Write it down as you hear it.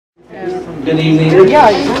Good evening,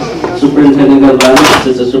 Superintendent Galvano,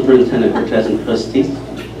 Assistant Superintendent Cortez and Trustees.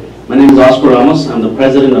 My name is Oscar Ramos. I'm the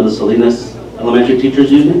president of the Salinas Elementary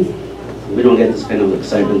Teachers Union. We don't get this kind of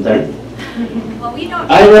excitement there. Well, we don't.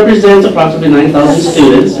 I represent approximately 9,000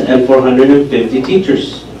 students and 450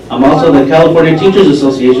 teachers. I'm also the California Teachers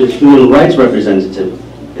Association's Human Rights Representative.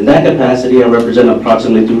 In that capacity, I represent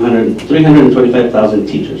approximately 325,000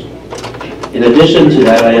 teachers. In addition to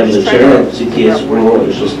that, I am the chair of CTA's Rural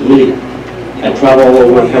Officials Committee. I travel all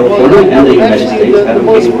over California and the United States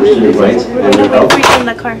advocating for student rights and their health.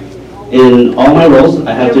 In all my roles,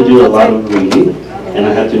 I have to do a lot of reading, and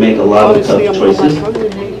I have to make a lot of tough choices.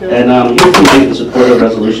 And I'm here tonight in support of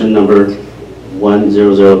resolution number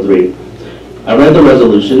 1003. I read the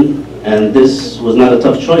resolution, and this was not a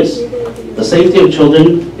tough choice. The safety of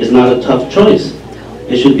children is not a tough choice.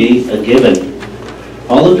 It should be a given.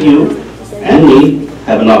 All of you and me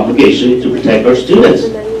have an obligation to protect our students.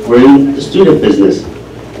 We're in the student business.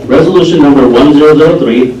 Resolution number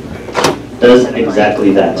 1003 does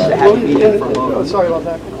exactly that. Sorry about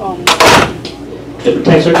that. It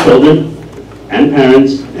protects our children and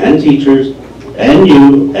parents and teachers and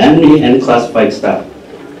you and me and classified staff.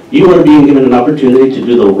 You are being given an opportunity to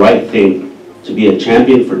do the right thing, to be a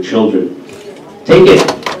champion for children. Take it.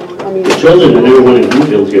 The children and everyone in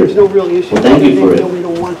Greenfield here. Well, thank you for it.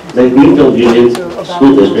 The Greenfield Union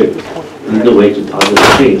School District lead the way to positive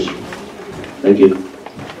change. Thank you.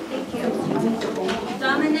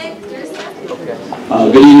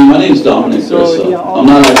 Good evening, my name is Dominic Dursa. I'm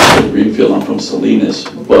not actually from Greenfield, I'm from Salinas,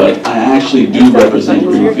 but I actually do represent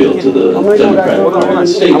Greenfield to the Democratic Party, the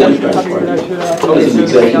State Democratic Party, as an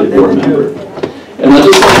executive board member. And I'd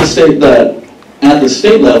just like to state that at the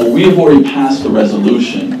state level, we have already passed a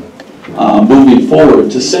resolution moving forward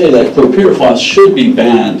to say that chlorpyrifos should be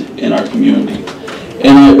banned in our community.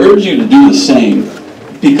 And I urge you to do the same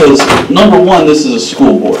because, number one, this is a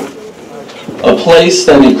school board. A place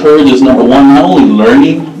that encourages, number one, not only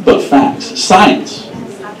learning, but facts, science.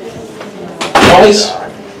 Twice,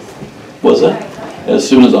 was it? As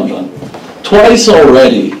soon as I'm done. Twice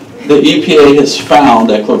already, the EPA has found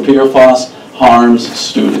that chlorpyrifos harms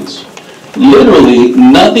students. Literally,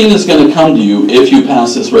 nothing is going to come to you if you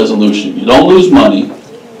pass this resolution. You don't lose money.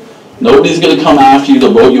 Nobody's going to come after you to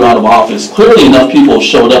vote you out of office. Clearly enough people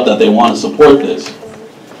showed up that they want to support this.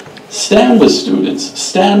 Stand with students.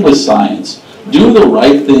 Stand with science. Do the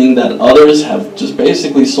right thing that others have just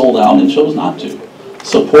basically sold out and chose not to.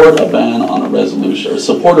 Support a ban on a resolution, or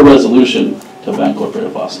support a resolution to ban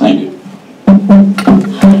chlorpyrifos. Thank you.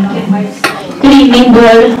 Good evening,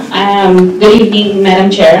 board. Good evening, Madam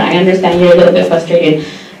Chair. I understand you're a little bit frustrated.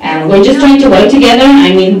 We're just trying to work together.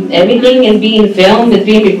 I mean, everything is being filmed, it's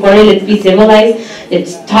being recorded, it's being civilized,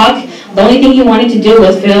 it's talk. The only thing he wanted to do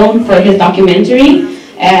was film for his documentary,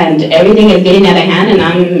 and everything is getting out of hand, and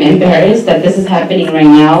I'm embarrassed that this is happening right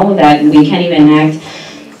now, that we can't even act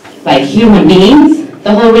like human beings.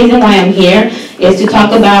 The whole reason why I'm here is to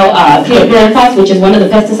talk about chlorpyrifos, which is one of the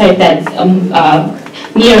pesticides that's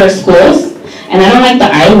near our schools. And I don't like the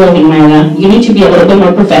eye rolling, Myra. You need to be a little bit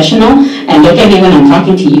more professional and look at me when I'm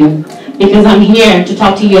talking to you. Because I'm here to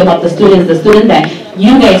talk to you about the students that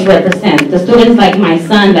you guys represent. The students like my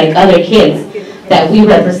son, like other kids that we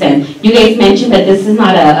represent. You guys mentioned that this is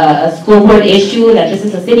not a school board issue, that this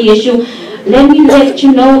is a city issue. Let me let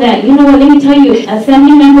you know that, you know what, let me tell you,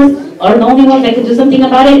 assembly members are the only ones that can do something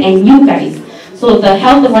about it, and you guys. So the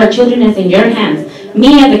health of our children is in your hands.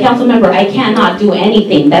 Me as a council member, I cannot do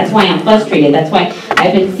anything. That's why I'm frustrated. That's why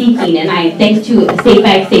I've been seeking, and thanks to Safe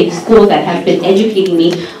Ag Safe Schools that have been educating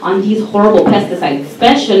me on these horrible pesticides,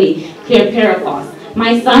 especially chlorpyrifos.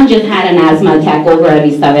 My son just had an asthma attack over at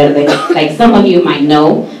Vista Verde, like some of you might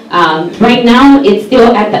know. Right now, it's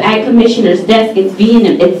still at the Ag Commissioner's desk. It's being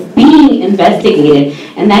investigated,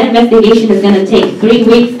 and that investigation is going to take 3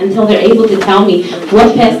 weeks until they're able to tell me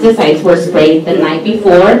what pesticides were sprayed the night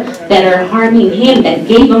before that are harming him, that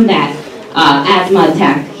gave him that asthma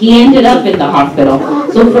attack. He ended up in the hospital.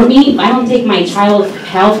 So for me, I don't take my child's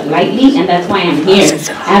health lightly, and that's why I'm here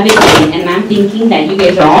advocating. And I'm thinking that you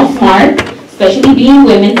guys are all smart, especially being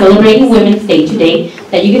women, celebrating Women's Day today,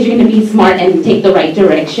 that you guys are going to be smart and take the right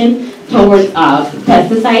direction towards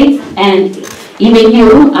pesticides. And even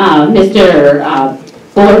you, Mr.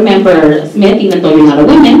 Board Member Smith, even though you're not a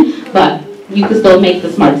woman, but you can still make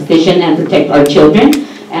the smart decision and protect our children.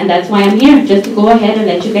 And that's why I'm here, just to go ahead and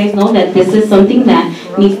let you guys know that this is something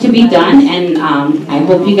that needs to be done. And I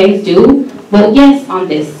hope you guys do vote yes on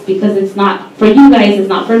this, because it's not for you guys, it's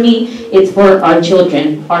not for me, it's for our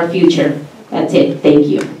children, our future. That's it. Thank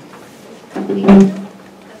you.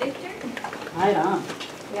 Victor? Right on.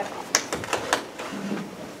 Yep.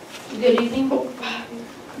 Good evening,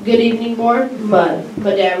 board,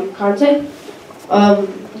 Madam Conte. On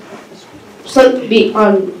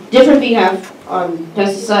different behalf on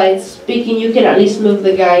pesticides, speaking, you can at least move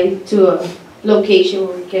the guy to a location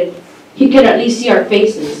where he can at least see our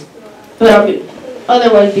faces. But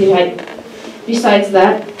otherwise, besides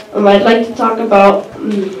that, I'd like to talk about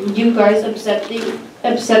you guys accepting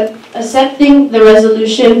the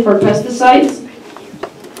resolution for pesticides,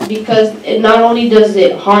 because it not only does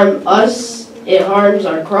it harm us, it harms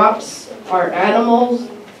our crops, our animals,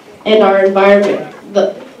 and our environment,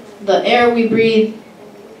 the air we breathe,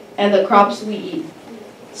 and the crops we eat.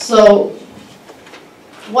 So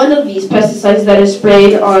one of these pesticides that is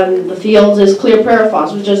sprayed on the fields is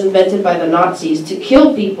chlorpyrifos, which was invented by the Nazis to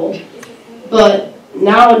kill people. But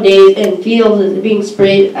nowadays in fields it's being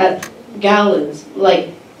sprayed at gallons. Like,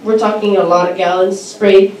 we're talking a lot of gallons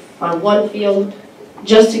sprayed on one field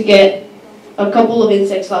just to get a couple of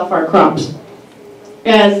insects off our crops.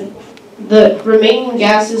 And the remaining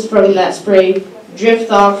gases from that spray drift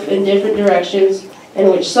off in different directions, and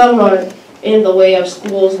which some are in the way of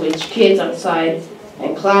schools, which kids outside,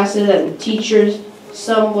 and classes and teachers,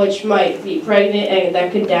 some which might be pregnant and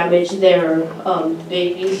that could damage their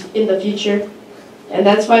babies in the future. And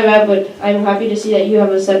that's why I'm happy to see that you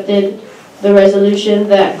have accepted the resolution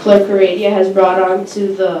that Clerk Heredia has brought on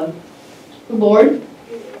to the board.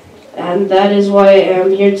 And that is why I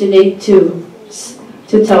am here today to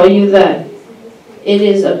tell you that it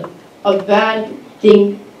is a bad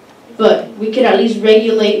thing, but we can at least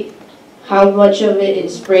regulate how much of it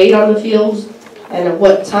is sprayed on the fields and at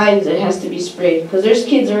what times it has to be sprayed. Because there's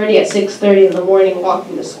kids already at 6:30 in the morning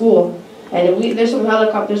walking to school, and if there's some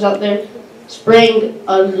helicopters out there spraying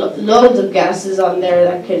loads of gases on there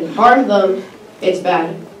that can harm them, it's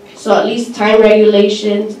bad. So at least time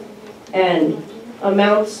regulations and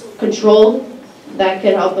amounts controlled, that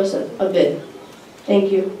can help us a bit.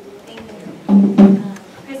 Thank you. Thank you.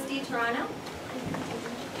 Christy Toronto.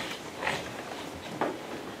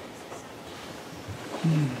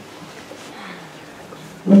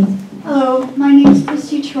 Hello, my name is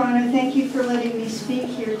Christy Toronto. Thank you for letting me speak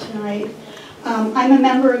here tonight. I'm a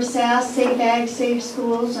member of SAS, Safe Ag, Safe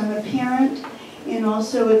Schools. I'm a parent and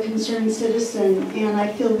also a concerned citizen, and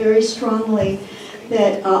I feel very strongly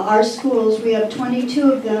that our schools, we have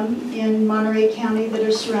 22 of them in Monterey County that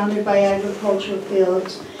are surrounded by agricultural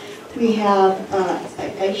fields. We have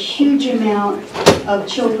a huge amount of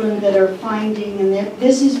children that are finding, and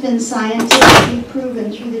this has been scientifically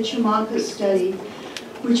proven through the Chamaco study,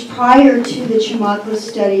 which prior to the Chamaco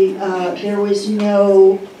study, there was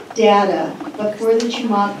no data. Before the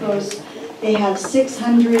Chamacos, they have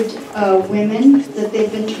 600 women that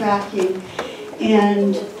they've been tracking,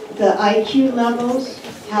 and the IQ levels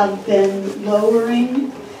have been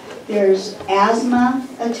lowering. There's asthma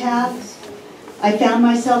attacks. I found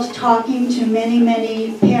myself talking to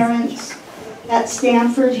many parents at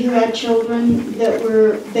Stanford who had children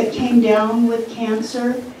that came down with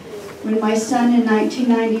cancer. When my son in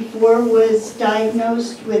 1994 was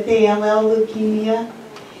diagnosed with ALL leukemia,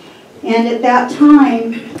 and at that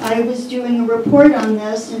time I was doing a report on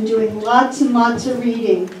this and doing lots and lots of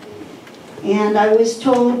reading. And I was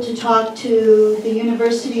told to talk to the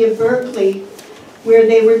University of Berkeley, where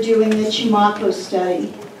they were doing the Chamaco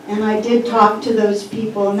study. And I did talk to those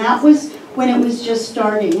people, and that was when it was just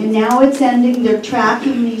starting. And now it's ending. They're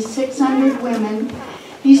tracking these 600 women.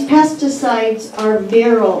 These pesticides are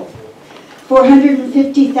viral,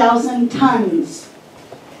 450,000 tons.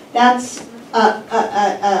 That's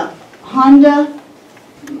a Honda,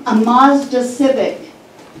 a Mazda Civic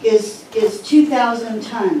is 2,000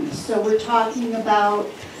 tons. So we're talking about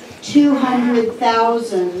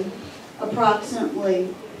 200,000 approximately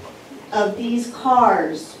of these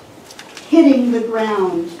cars hitting the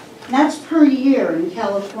ground. And that's per year in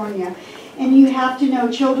California. And you have to know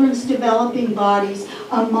children's developing bodies,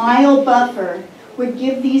 a mile buffer would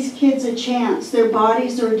give these kids a chance. Their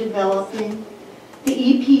bodies are developing. The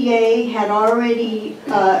EPA had already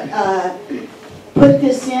put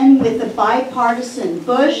this in with the bipartisan,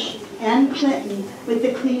 Bush and Clinton, with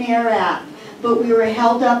the Clean Air Act. But we were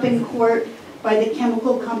held up in court by the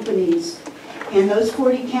chemical companies. And those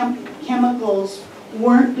 40 chemicals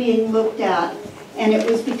weren't being looked at. And it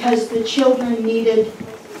was because the children needed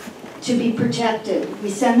to be protected. We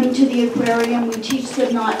send them to the aquarium. We teach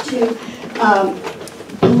them not to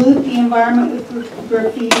pollute the environment with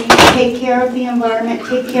graffiti, take care of the environment,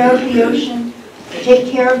 take care of the ocean, take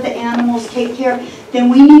care of the animals, then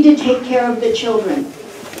we need to take care of the children.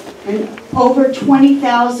 And over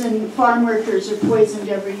 20,000 farm workers are poisoned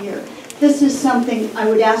every year. This is something I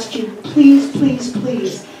would ask you, please, please,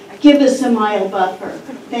 please, give us a mile buffer.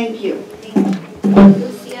 Thank you.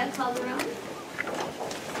 Lucia Calderon.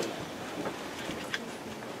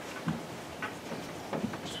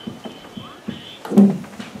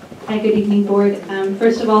 Hi, good evening, board.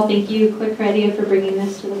 First of all, thank you, Quick Redia, for bringing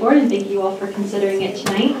this to the board, and thank you all for considering it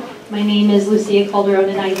tonight. My name is Lucia Calderon,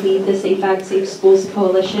 and I lead the Safe Ag, Safe Schools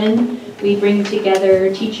Coalition. We bring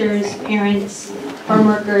together teachers, parents, farm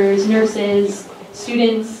workers, nurses,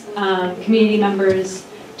 students, community members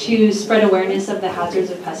to spread awareness of the hazards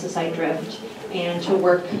of pesticide drift and to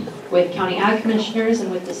work with county ag commissioners and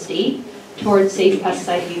with the state towards safe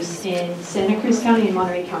pesticide use in Santa Cruz County and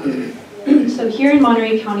Monterey County. So here in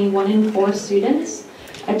Monterey County, 1 in 4 students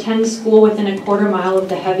attend school within a quarter mile of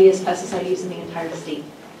the heaviest pesticide use in the entire state.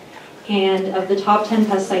 And of the top 10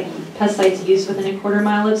 pesticides used within a quarter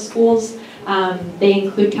mile of schools, they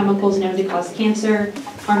include chemicals known to cause cancer,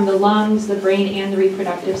 harm the lungs, the brain, and the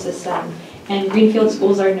reproductive system. And Greenfield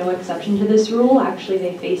schools are no exception to this rule. Actually,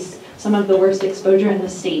 they face some of the worst exposure in the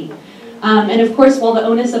state. And of course, while the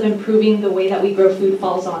onus of improving the way that we grow food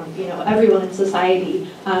falls on everyone in society,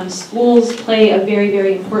 schools play a very,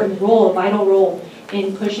 very important role, a vital role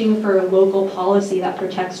in pushing for local policy that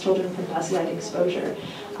protects children from pesticide exposure.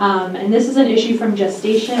 And this is an issue from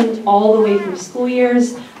gestation all the way through school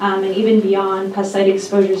years, and even beyond. Pesticide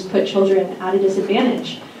exposures put children at a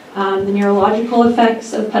disadvantage. The neurological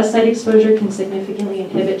effects of pesticide exposure can significantly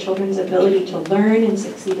inhibit children's ability to learn and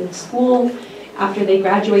succeed in school. After they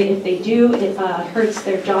graduate, if they do, it hurts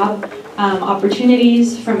their job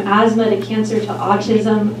opportunities, from asthma to cancer to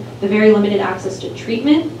autism. The very limited access to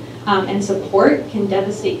treatment and support can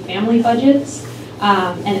devastate family budgets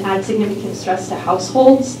and add significant stress to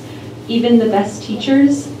households. Even the best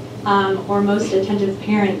teachers or most attentive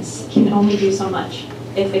parents can only do so much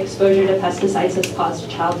if exposure to pesticides has caused a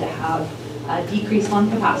child to have decreased lung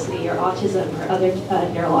capacity or autism or other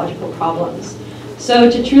neurological problems.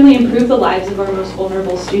 So to truly improve the lives of our most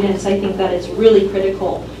vulnerable students, I think that it's really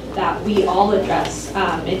critical that we all address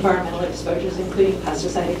environmental exposures, including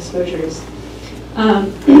pesticide exposures.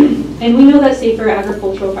 And we know that safer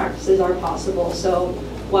agricultural practices are possible. So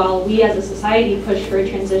while we as a society push for a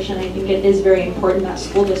transition, I think it is very important that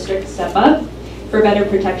school districts step up for better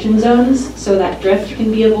protection zones so that drift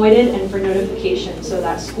can be avoided, and for notification so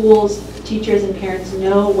that schools, teachers, and parents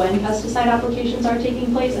know when pesticide applications are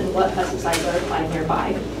taking place and what pesticides are applied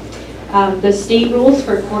nearby. The state rules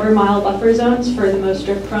for quarter-mile buffer zones for the most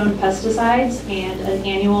drift-prone pesticides and an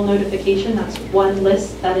annual notification. That's one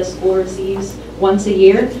list that a school receives once a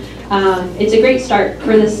year. It's a great start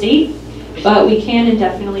for the state, but we can and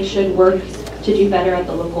definitely should work to do better at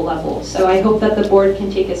the local level. So I hope that the board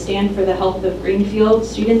can take a stand for the health of Greenfield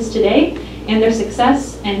students today and their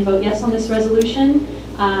success and vote yes on this resolution,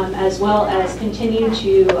 as well as continue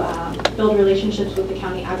to build relationships with the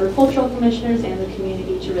county agricultural commissioners and the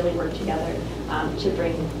community to really work together to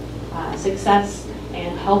bring success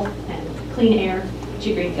and health and clean air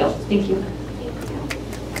to Greenfield. Thank you.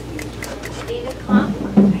 David Klum.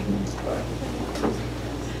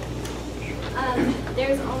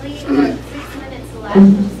 There's only 6 minutes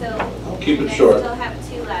left, so I'll keep it you guys short. still have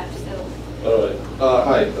 2 left. So. All right.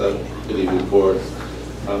 Hi. Good evening, board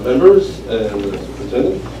members and the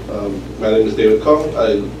superintendent. My name is David Kong.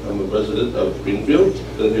 I am a resident of Greenfield.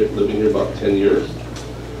 Been here, living here about 10 years,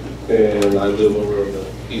 and I live over on the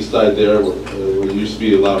east side there, where there used to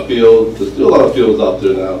be a lot of fields. There's still a lot of fields out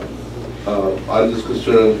there now. I'm just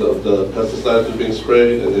concerned of the pesticides that are being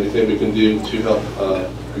sprayed and anything we can do to help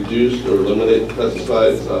reduce or eliminate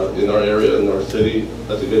pesticides in our area, in our city.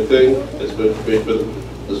 That's a good thing. It's good for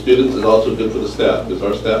the students and also good for the staff, because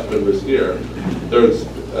our staff members here, they're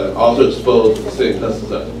also exposed to the same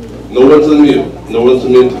pesticide. No one's immune. No one's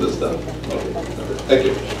immune to this stuff. Okay. Thank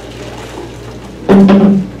you.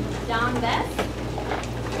 Don Best.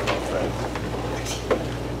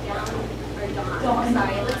 Dawn.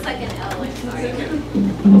 Sorry, it looks like an L. I'm sorry.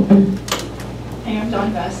 Hey, I'm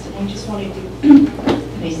Dawn Best, and I just wanted to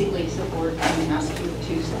basically support and ask you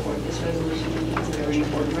to support this resolution. I think it's a very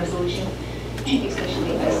important resolution,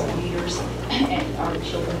 especially as leaders and our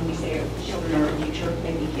children. We say our children are our future.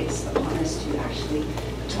 I think it's upon us to actually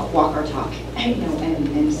walk our talk,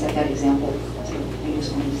 and set that example. So I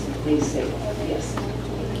just wanted to please say yes.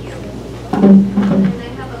 Thank you. And I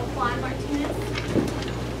have a Juan Martinez.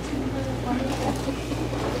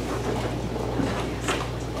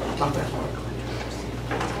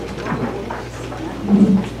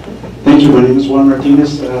 Thank you. My name is Juan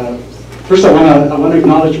Martinez. First, I want to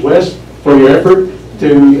acknowledge Wes for your effort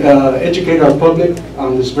to educate our public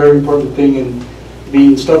on this very important thing and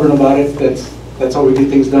being stubborn about it. That's how we get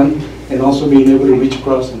things done, and also being able to reach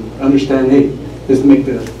across and understand, hey, let's make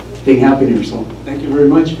the thing happening here. So thank you very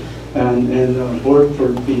much, and board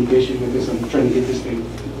for being patient with this. I'm trying to get this thing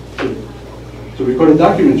to record a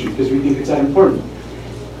documentary because we think it's that important.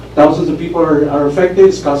 Thousands of people are affected.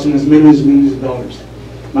 It's costing us millions and millions of dollars.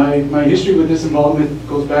 My history with this involvement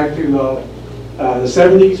goes back to the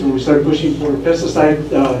 70s when we started pushing for pesticide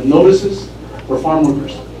notices for farm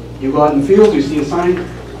workers. You go out in the field, you see a sign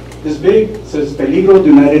this big, it says peligro,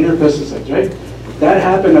 do not enter pesticides, right? That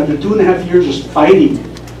happened after 2.5 years of fighting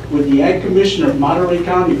with the Ag Commissioner of Monterey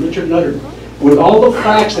County, Richard Nutter, with all the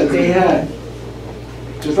facts that they had.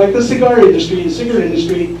 Just like the cigar industry, the cigarette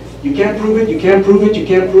industry, you can't prove it, you can't prove it, you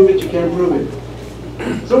can't prove it, you can't prove it.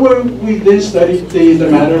 So we then studied the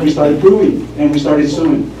matter, we started proving, and we started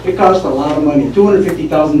suing. It cost a lot of money,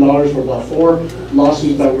 $250,000 for about 4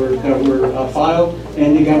 lawsuits that were filed,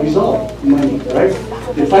 and they got resolved, money, right?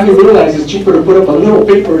 They finally realized it's cheaper to put up a little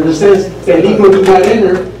paper that says peligro do not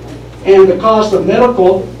enter, and the cost of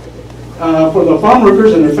medical for the farm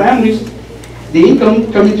workers and their families, the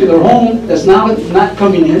income coming to their home that's now not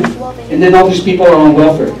coming in, and then all these people are on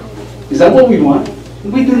welfare. Is that what we want?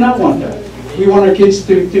 We do not want that. We want our kids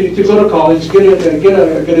to go to college, get a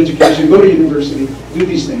good education, go to university, do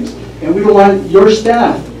these things. And we don't want your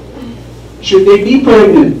staff, should they be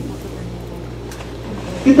pregnant,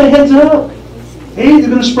 get the heads up. Hey, they're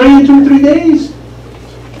going to spray in 2 or 3 days.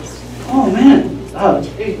 Oh man,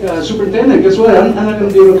 hey, superintendent, guess what? I'm not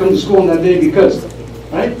going to be able to come to school on that day because,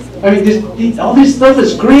 right? I mean, all this stuff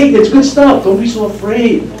is great. It's good stuff. Don't be so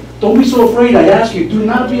afraid. Don't be so afraid. I ask you, do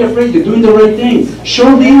not be afraid. You're doing the right thing. Show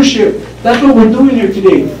leadership. That's what we're doing here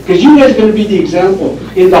today. Because you guys are going to be the example.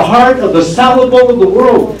 In the heart of the salad bowl of the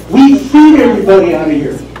world, we feed everybody out of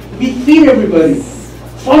here. We feed everybody.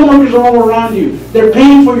 Farm workers are all around you. They're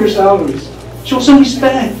paying for your salaries. Show some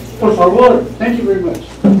respect. Por favor. Thank you very much.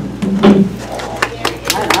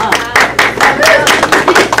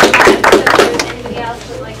 Anybody else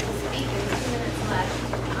would like to speak? 2 minutes left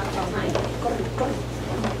on time.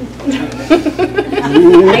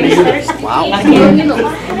 Wow.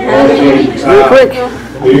 Real quick.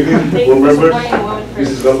 Good evening, board members.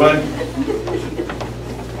 Mrs. Galvan.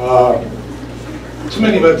 Too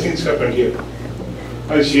many bad things happen here.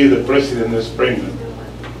 I see the president is pregnant.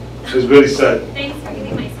 It's very sad. Thanks for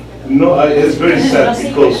giving my secret. No, it's very sad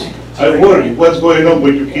because I worry what's going on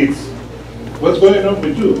with your kids. What's going on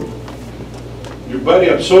with you? Your body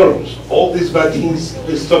absorbs all these bad things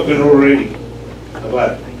is talking already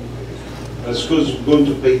about. And who's going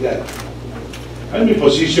to pay that? I'm in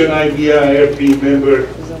position, I be an ARP member.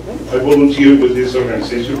 I volunteer with this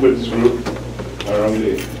organization, with this group around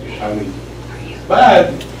the county.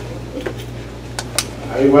 But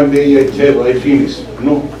one day I tell, I finish.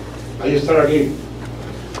 No, I start again.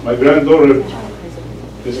 My granddaughter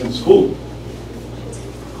is in school.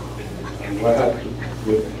 And what happened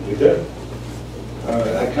with her?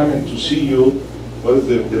 I come in to see you, what is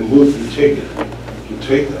the move you take? You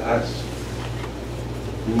take the ass.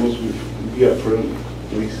 You must be a friend,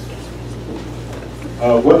 please.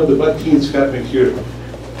 One of the bad things happened here.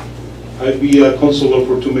 I'd be a counselor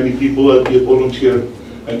for too many people, I'd be a volunteer,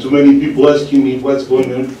 and too many people asking me what's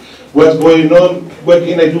going on, what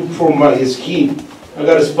can I do for my skin? I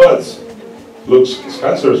got spots, looks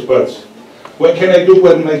cancer spots. What can I do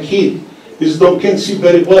with my kid? This dog can't see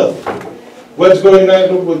very well. What's going on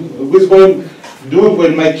doing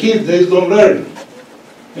with my kids? They don't learn.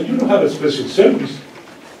 And you don't have a special service.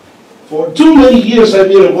 For too many years I've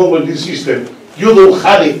been involved with this system. You don't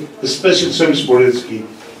have a special service for this kid.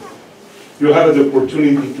 You have the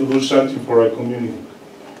opportunity to do something for our community.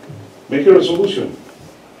 Make a resolution.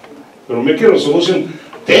 But make a resolution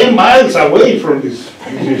 10 miles away from this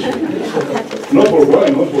issue. Not for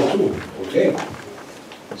 1, not for 2, for 10.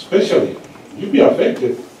 Especially, you'll be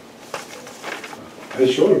affected. I'm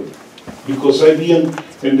sure. Because I've been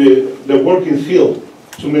in the working field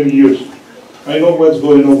too many years. I know what's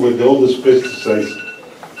going on with all these pesticides.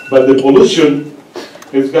 But the pollution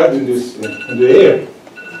has got in the air.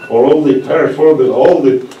 For all the cars, for all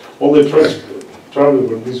the trucks traveling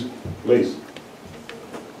from this place.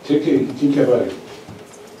 Think about it.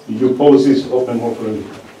 Your policy is open more friendly.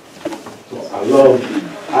 So allow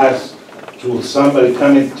us to somebody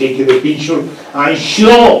come and take the picture and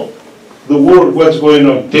show the world what's going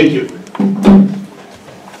on. Thank you.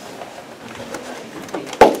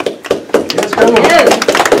 Yes, come on.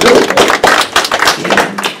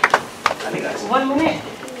 One minute.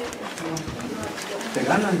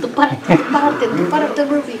 Párate,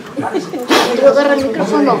 Ruby. Te agarra el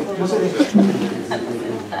micrófono.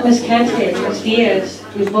 Ms. Cantor, Ms. Diaz,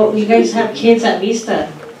 you guys have kids at Vista.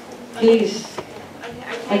 Please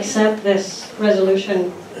accept this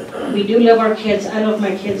resolution We do love our kids. I love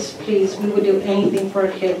my kids, please. We would do anything for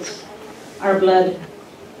our kids. Our blood.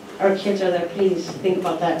 Our kids are there, please. Think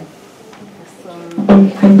about that.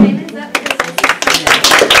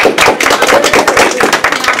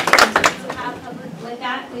 With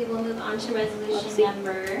that, we will move on to resolution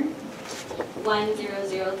number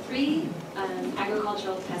 1003,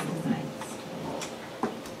 agricultural pesticides.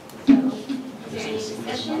 So, is there any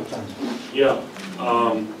discussion? Yeah,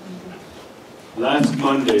 last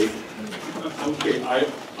Monday, okay,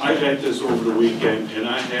 I had this over the weekend, and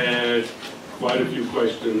I had quite a few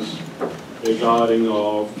questions regarding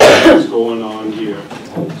of what's going on here.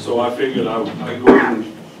 So I figured I'd go and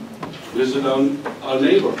visit a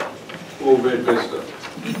neighbor over at Vista.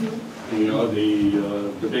 You know,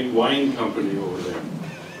 the big wine company over there.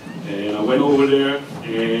 And I went over there,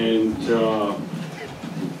 and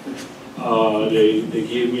they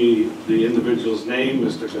gave me the individual's name,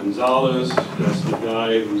 Mr. Gonzalez. That's the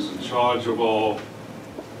guy who's in charge of all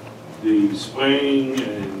the spraying,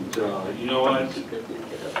 and you know what?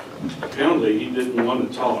 Apparently he didn't want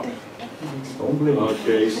to talk.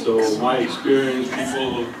 Okay, so my experience,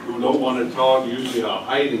 people who don't want to talk usually are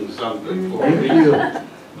hiding something for me.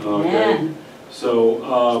 Okay, so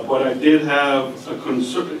but I did have a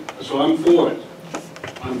concern, so I'm for it.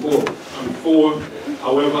 I'm for.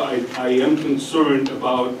 However, I am concerned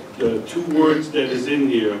about the two words that is in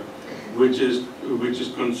here, which is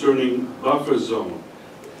concerning buffer zone.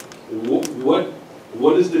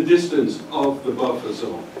 What is the distance of the buffer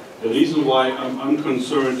zone? The reason why I'm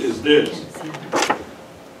concerned is this.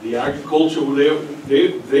 The agriculture,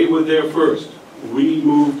 they were there first. We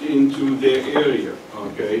moved into their area,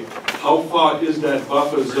 okay? How far is that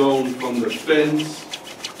buffer zone from the fence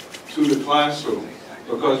to the classroom?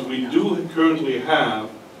 Because we do currently have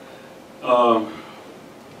a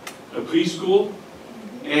preschool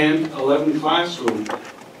and 11 classroom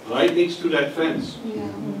right next to that fence,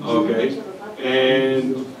 okay?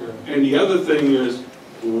 And the other thing is,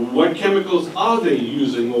 what chemicals are they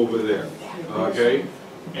using over there, okay?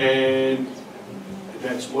 And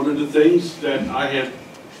that's one of the things that I had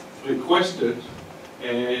requested,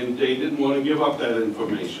 and they didn't want to give up that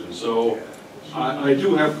information. So I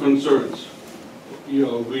do have concerns. You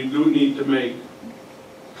know, we do need to make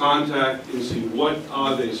contact and see what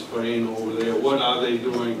are they spraying over there, what are they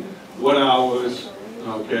doing, what hours,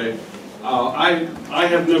 okay? I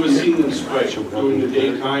have never seen them spray during the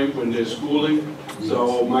daytime when they're schooling,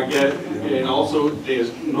 so my guess, and also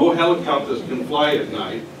there's no helicopters can fly at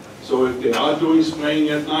night, so if they are doing spraying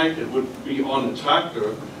at night, it would be on a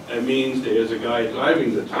tractor. That means there's a guy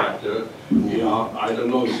driving the tractor. You know, I don't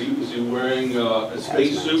know, is he wearing a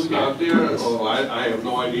spacesuit out there? Or I have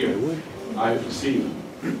no idea. I haven't seen him.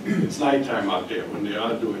 It's nighttime out there when they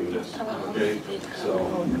are doing this, okay?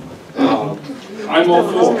 So, I'm all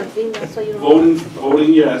for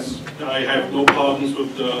voting yes. I have no problems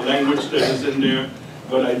with the language that is in there,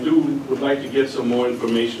 but I would like to get some more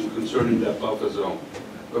information concerning that buffer zone.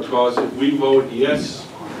 Because if we vote yes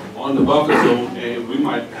on the buffer zone, and we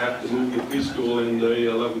might have to move the preschool in the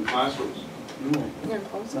 11 classrooms.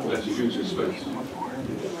 That's a huge expense.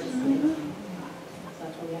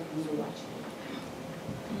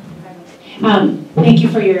 Thank you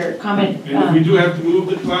for your comment. And if we do have to move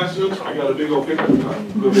the classrooms, I got a big old pickup truck.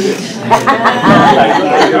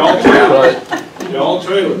 They're all trailers. They're all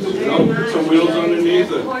trailers. You know, put some wheels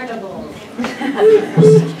underneath it.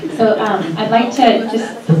 So I'd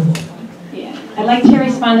like to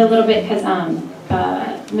respond a little bit because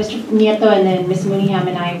Mr. Nieto and then Ms. Mooneyham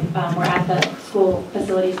and I were at the school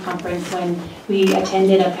facilities conference when we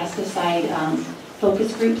attended a pesticide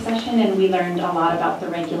focus group session, and we learned a lot about the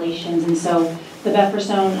regulations. And so the buffer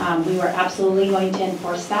zone, we were absolutely going to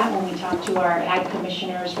enforce that when we talked to our ag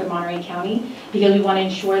commissioners for Monterey County, because we want to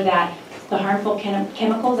ensure that the harmful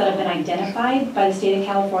chemicals that have been identified by the state of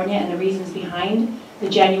California and the reasons behind the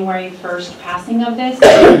January 1st passing of this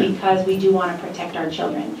is because we do want to protect our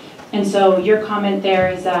children. And so your comment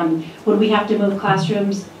there is, would we have to move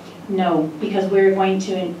classrooms? No, because we're going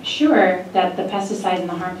to ensure that the pesticides and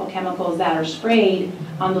the harmful chemicals that are sprayed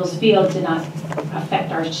on those fields do not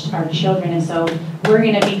affect our children. And so we're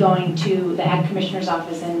going to be going to the Ag Commissioner's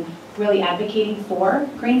office and really advocating for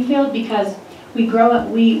Greenfield, because we grew up,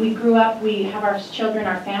 we have our children,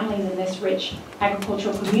 our families in this rich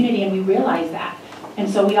agricultural community, and we realize that. And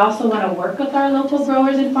so we also want to work with our local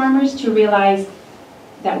growers and farmers to realize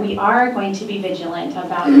that we are going to be vigilant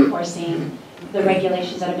about enforcing the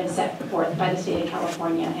regulations that have been set forth by the state of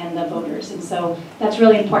California and the voters. And so that's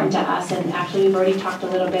really important to us. And actually, we've already talked a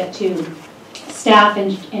little bit to staff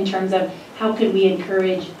in terms of how could we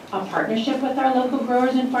encourage a partnership with our local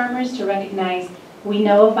growers and farmers to recognize we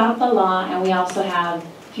know about the law, and we also have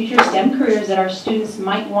future STEM careers that our students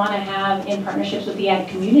might want to have in partnerships with the ag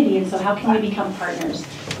community, and so how can we become partners?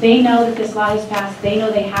 They know that this law has passed, they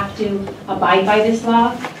know they have to abide by this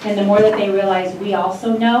law, and the more that they realize we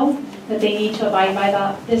also know that they need to abide by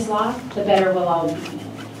this law, the better we'll all be.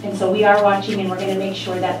 And so we are watching, and we're going to make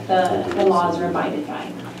sure that the laws are abided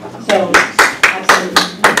by. So, absolutely.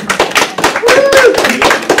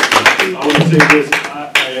 I would say this,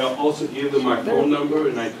 I also gave them my phone number,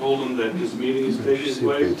 and I told them that this meeting is taking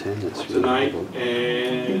place tonight,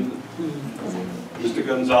 and Mr.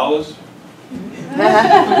 Gonzalez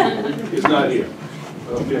is not here.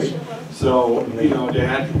 Okay, so, you know,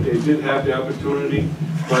 they did have the opportunity,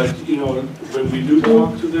 but, you know, when we do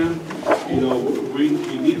talk to them, you know, we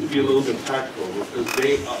need to be a little bit tactful, because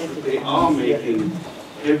they are making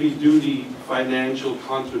heavy-duty financial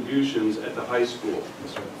contributions at the high school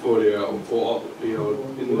for their, you know,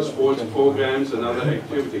 in the sports programs and other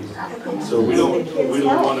activities. So we don't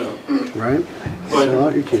want to. Right.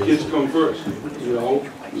 But kids come first. You know,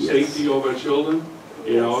 safety over children.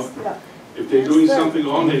 You know, if they're doing something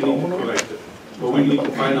wrong, they need to correct it. But we need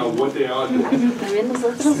to find out what they are doing.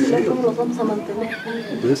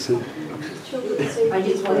 Listen. I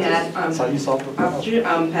just want to add, after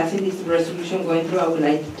passing this resolution going through, I would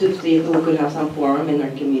like to see if we could have some forum in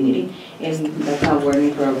our community, and that's how we're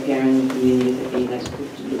working for our parents and communities, that they like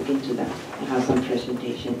to look into that and have some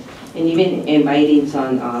presentations, and even inviting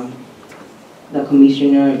some the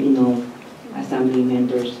commissioner, you know, assembly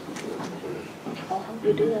members. I'll help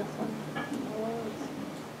you do that.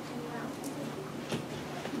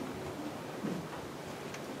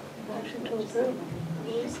 Motion to approve.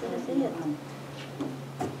 Who's going to see it?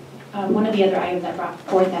 One of the other items that brought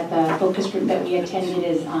forth at the focus group that we attended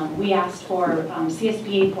is we asked for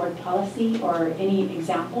CSBA board policy or any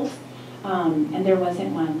examples, and there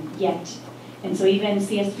wasn't one yet. And so even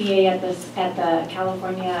CSBA at the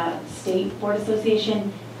California State Board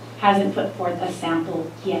Association hasn't put forth a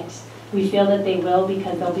sample yet. We feel that they will,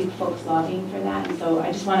 because there'll be folks lobbying for that. And so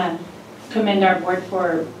I just want to commend our board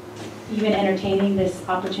for even entertaining this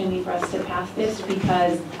opportunity for us to pass this,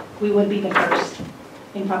 because we would be the first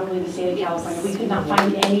in probably the state of California. We could not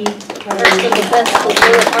find any.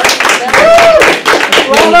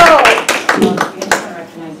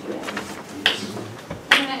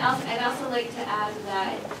 I'd also like to add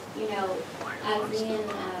that, you know, as me and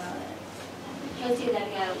Trustee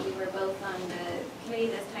Delia, we were both on the committee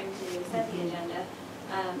this time to set the agenda,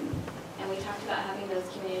 and we talked about having those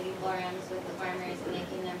community forums with the farmers and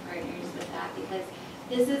making them partners with that, because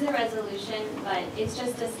this is a resolution, but it's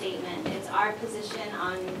just a statement. It's our position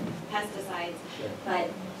on pesticides, but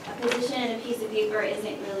a position and a piece of paper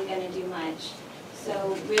isn't really going to do much.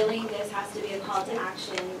 So really, this has to be a call to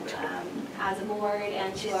action as a board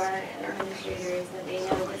and to our administrators, that they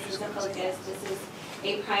know this is a focus, this is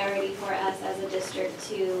a priority for us as a district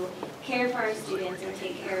to care for our students and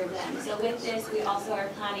take care of them. So with this, we also are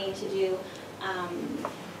planning to do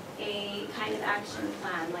a kind of action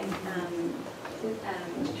plan, like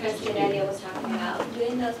Trustee Heredia was talking about,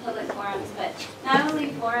 doing those public forums, but not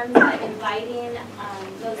only forums, but inviting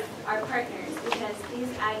our partners, because these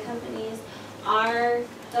ag companies are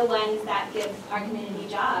the ones that give our community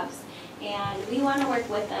jobs. And we want to work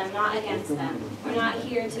with them, not against them. We're not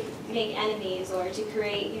here to make enemies or to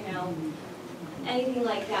create, you know, anything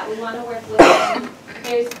like that. We want to work with them.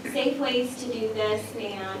 There's safe ways to do this,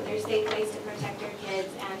 and there's safe ways to protect our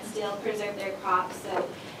kids and still preserve their crops. So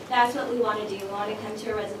that's what we want to do. We want to come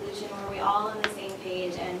to a resolution where we're all on the same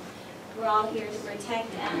page and we're all here to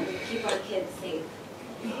protect and keep our kids safe.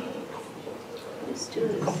 Let's do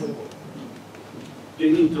this. They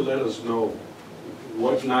need to let us know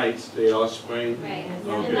what nights they are spraying. Right,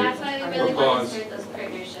 okay. And that's why we really want to start those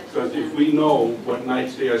partnerships. Because if we know what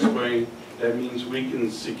nights they are spraying, that means we can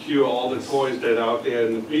secure all the toys that are out there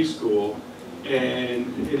in the preschool,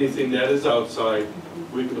 and anything that is outside,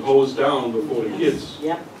 we could hose down before the kids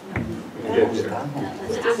get there.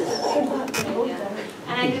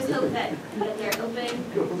 And I just hope that they're open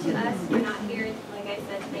to us. We're not here, like I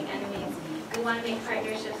said, to make enemies. We want to make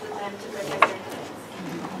partnerships with them to protect their kids.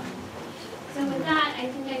 So with that, I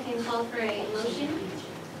think I can call for a motion.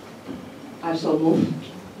 I so move.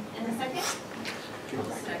 And a second?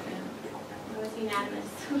 Second. It was unanimous.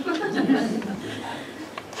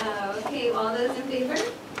 Okay, all those in favor?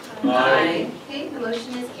 Aye. Okay, the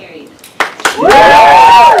motion is carried.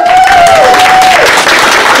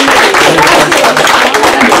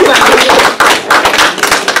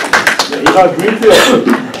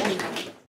 Greenfield.